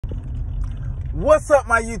What's up,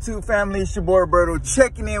 my YouTube family? It's your boy Roberto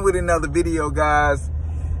checking in with another video, guys.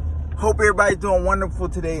 Hope everybody's doing wonderful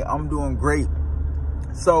today. I'm doing great.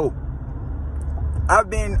 So I've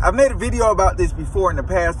made a video about this before in the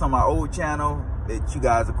past on my old channel that you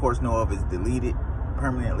guys of course know of is deleted,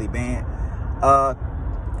 permanently banned.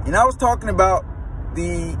 And I was talking about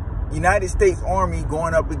the United States Army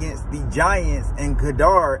going up against the giants in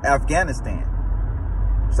Qadar, Afghanistan.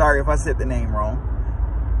 Sorry if I said the name wrong.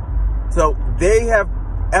 So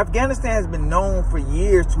Afghanistan has been known for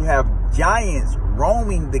years to have giants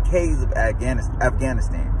roaming the caves of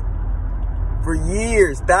Afghanistan. For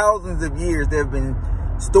years, thousands of years, there have been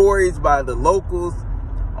stories by the locals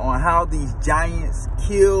on how these giants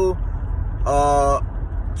kill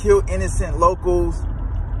innocent locals.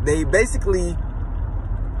 They basically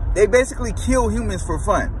kill humans for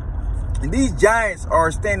fun. And these giants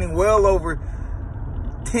are standing well over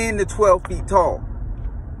 10 to 12 feet tall.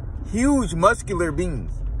 Huge muscular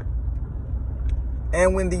beings.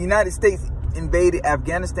 And when the United States invaded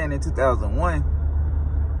Afghanistan in 2001,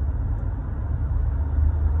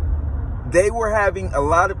 they were having a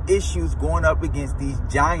lot of issues going up against these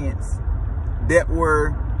giants that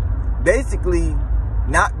were basically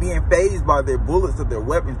not being fazed by their bullets or their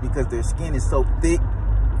weapons because their skin is so thick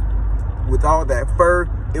with all that fur.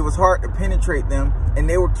 It was hard to penetrate them, and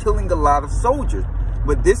they were killing a lot of soldiers.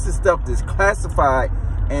 But this is stuff that's classified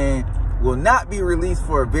and will not be released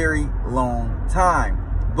for a very long time.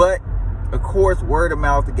 But of course, word of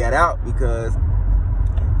mouth got out because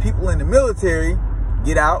people in the military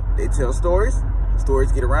get out, they tell stories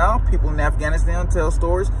get around. People in Afghanistan tell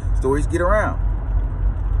stories get around.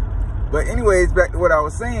 But anyways, back to what I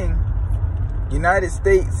was saying, United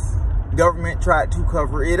States government tried to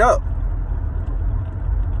cover it up.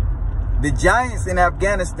 The giants in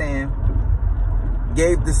Afghanistan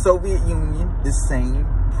gave the Soviet Union the same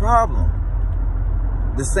problem.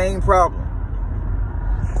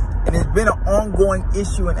 And it's been an ongoing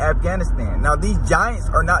issue in Afghanistan. Now, these giants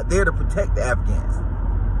are not there to protect the Afghans.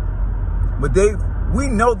 But we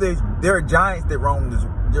know there are giants that roam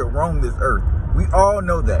this earth. We all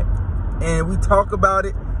know that. And we talk about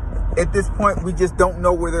it. At this point, we just don't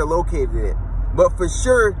know where they're located at. But for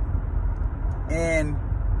sure, in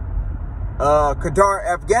Qadar,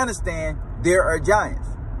 Afghanistan, there are giants.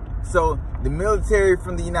 So the military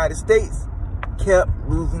from the United States kept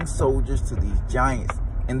losing soldiers to these giants,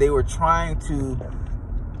 and they were trying to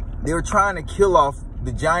kill off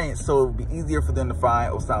the giants so it would be easier for them to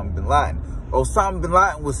find Osama bin Laden. Osama bin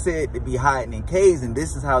Laden was said to be hiding in caves, and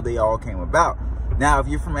this is how they all came about. Now, if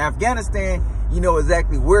you're from Afghanistan, you know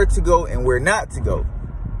exactly where to go and where not to go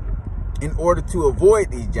in order to avoid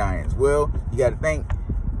these giants. Well, you got to think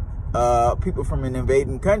people from an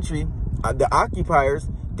invading country, the occupiers,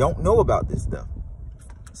 don't know about this stuff.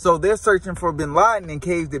 So they're searching for bin Laden in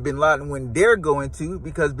caves that bin Laden wouldn't dare go into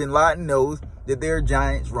because bin Laden knows that there are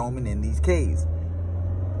giants roaming in these caves.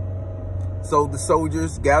 So the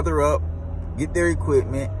soldiers gather up, get their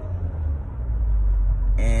equipment,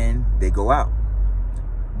 and they go out.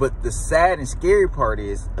 But the sad and scary part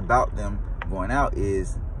is about them going out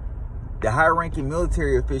is the high-ranking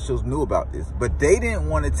military officials knew about this, but they didn't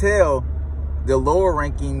want to tell the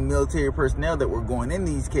lower-ranking military personnel that were going in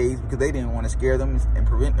these caves because they didn't want to scare them and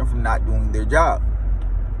prevent them from not doing their job.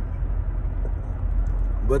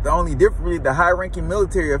 But the only difference, the high-ranking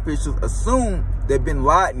military officials assumed that bin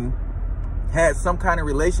Laden had some kind of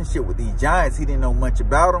relationship with these giants. He didn't know much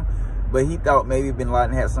about them, but he thought maybe bin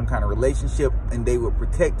Laden had some kind of relationship and they would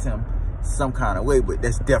protect him some kind of way, but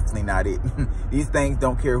that's definitely not it. These things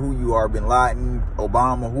don't care who you are, bin Laden,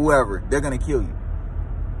 Obama, whoever, they're gonna kill you.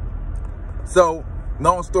 So,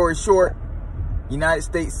 long story short, United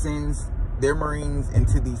States sends their Marines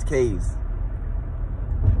into these caves.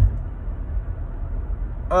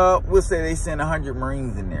 We'll say they send 100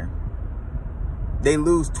 Marines in there. They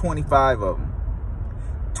lose 25 of them.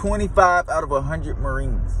 25 out of 100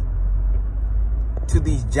 Marines to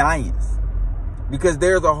these giants. Because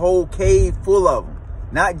there's a whole cave full of them.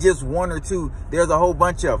 Not just one or two. There's a whole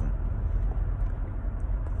bunch of them.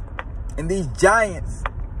 And these giants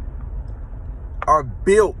are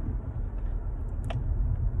built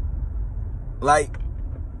like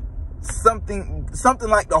something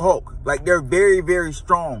like the Hulk. Like they're very, very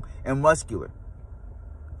strong and muscular.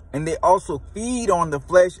 And they also feed on the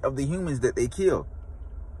flesh of the humans that they kill.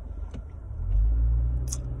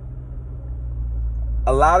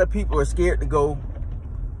 A lot of people are scared to go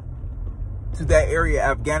to that area,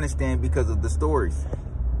 Afghanistan, because of the stories.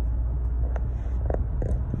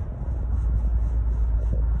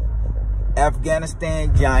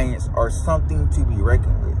 Afghanistan giants are something to be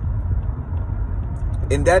reckoned with.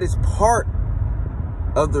 And that is part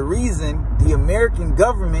of the reason the American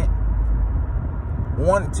government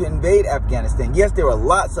wanted to invade Afghanistan. Yes, there were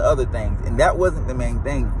lots of other things, and that wasn't the main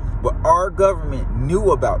thing. But our government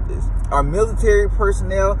knew about this. Our military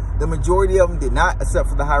personnel, the majority of them did not, except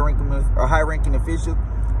for the high-ranking officials.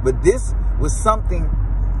 But this was something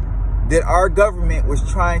that our government was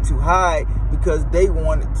trying to hide because they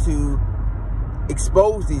wanted to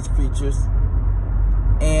expose these creatures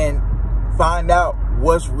and find out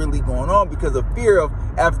what's really going on, because of fear of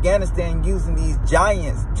Afghanistan using these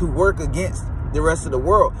giants to work against the rest of the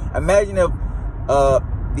world. Imagine if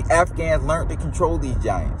the Afghans learned to control these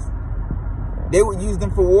giants. They would use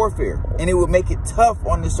them for warfare, and it would make it tough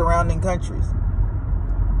on the surrounding countries.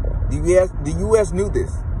 The U.S. knew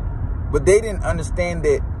this, but they didn't understand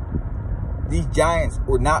that these giants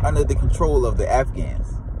were not under the control of the Afghans.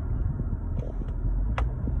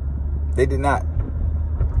 They did not.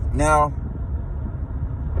 Now,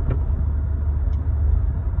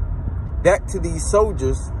 back to these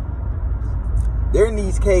soldiers. They're in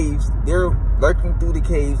these caves. They're lurking through the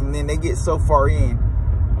caves, and then they get so far in,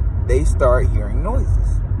 they start hearing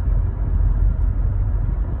noises.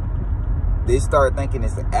 They start thinking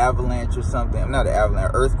it's an avalanche or something. Not an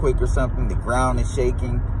avalanche, earthquake or something. The ground is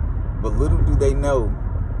shaking. But little do they know,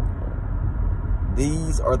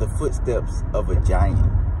 these are the footsteps of a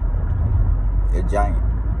giant. A giant.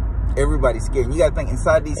 Everybody's scared. And you gotta think,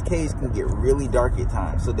 inside these caves can get really dark at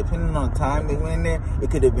times. So depending on the time they went in there, it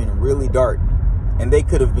could have been really dark. And they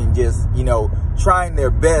could have been just, you know, trying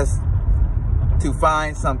their best to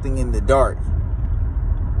find something in the dark.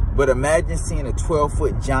 But imagine seeing a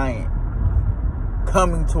 12-foot giant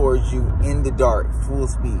coming towards you in the dark, full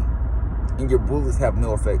speed, and your bullets have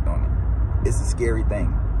no effect on it. It's a scary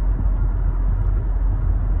thing.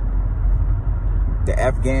 The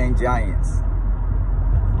Afghan giants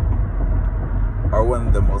are one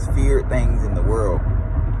of the most feared things in the world.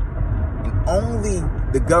 And only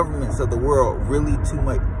the governments of the world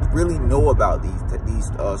really know about these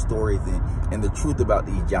stories and the truth about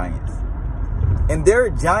these giants. And there are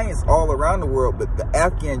giants all around the world, but the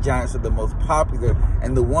Afghan giants are the most popular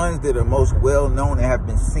and the ones that are most well known and have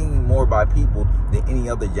been seen more by people than any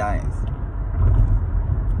other giants.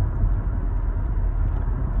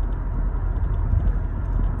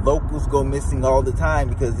 Locals go missing all the time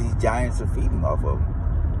because these giants are feeding off of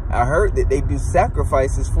them. I heard that they do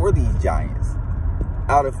sacrifices for these giants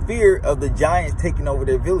out of fear of the giants taking over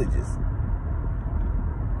their villages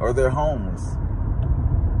or their homes.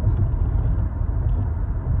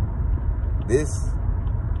 This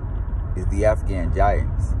is the Afghan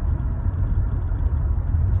giants.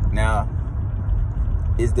 Now,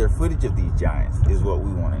 is there footage of these giants is what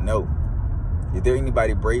we want to know. Is there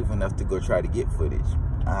anybody brave enough to go try to get footage?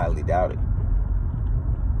 I highly doubt it.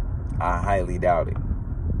 I highly doubt it.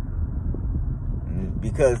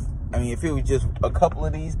 Because, I mean, if it was just a couple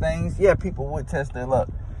of these things, yeah, people would test their luck.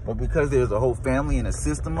 But because there's a whole family and a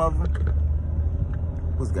system of them,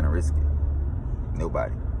 who's going to risk it?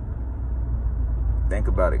 Nobody. Think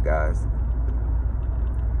about it, guys.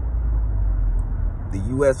 The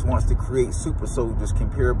U.S. wants to create super soldiers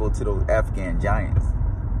comparable to those Afghan giants.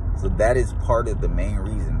 So that is part of the main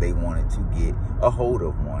reason they wanted to get a hold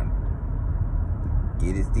of one.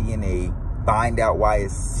 Get his DNA, find out why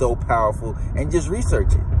it's so powerful, and just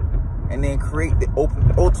research it. And then create the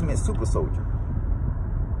ultimate super soldier.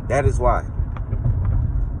 That is why.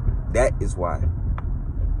 That is why.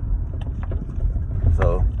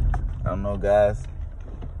 So, I don't know, guys.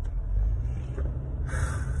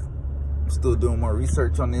 Still doing more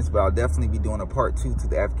research on this, but I'll definitely be doing a part 2 to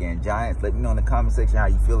the Afghan giants. Let me know in the comment section how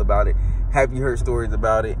you feel about it. Have you heard stories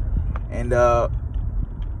about it? And does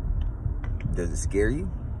it scare you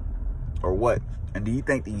or what? And do you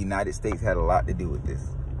think the United States had a lot to do with this?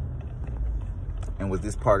 And was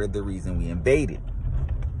this part of the reason we invaded?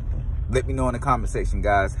 Let me know in the comment section,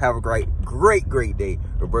 guys. Have a great day.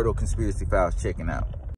 Roberto Conspiracy Files checking out.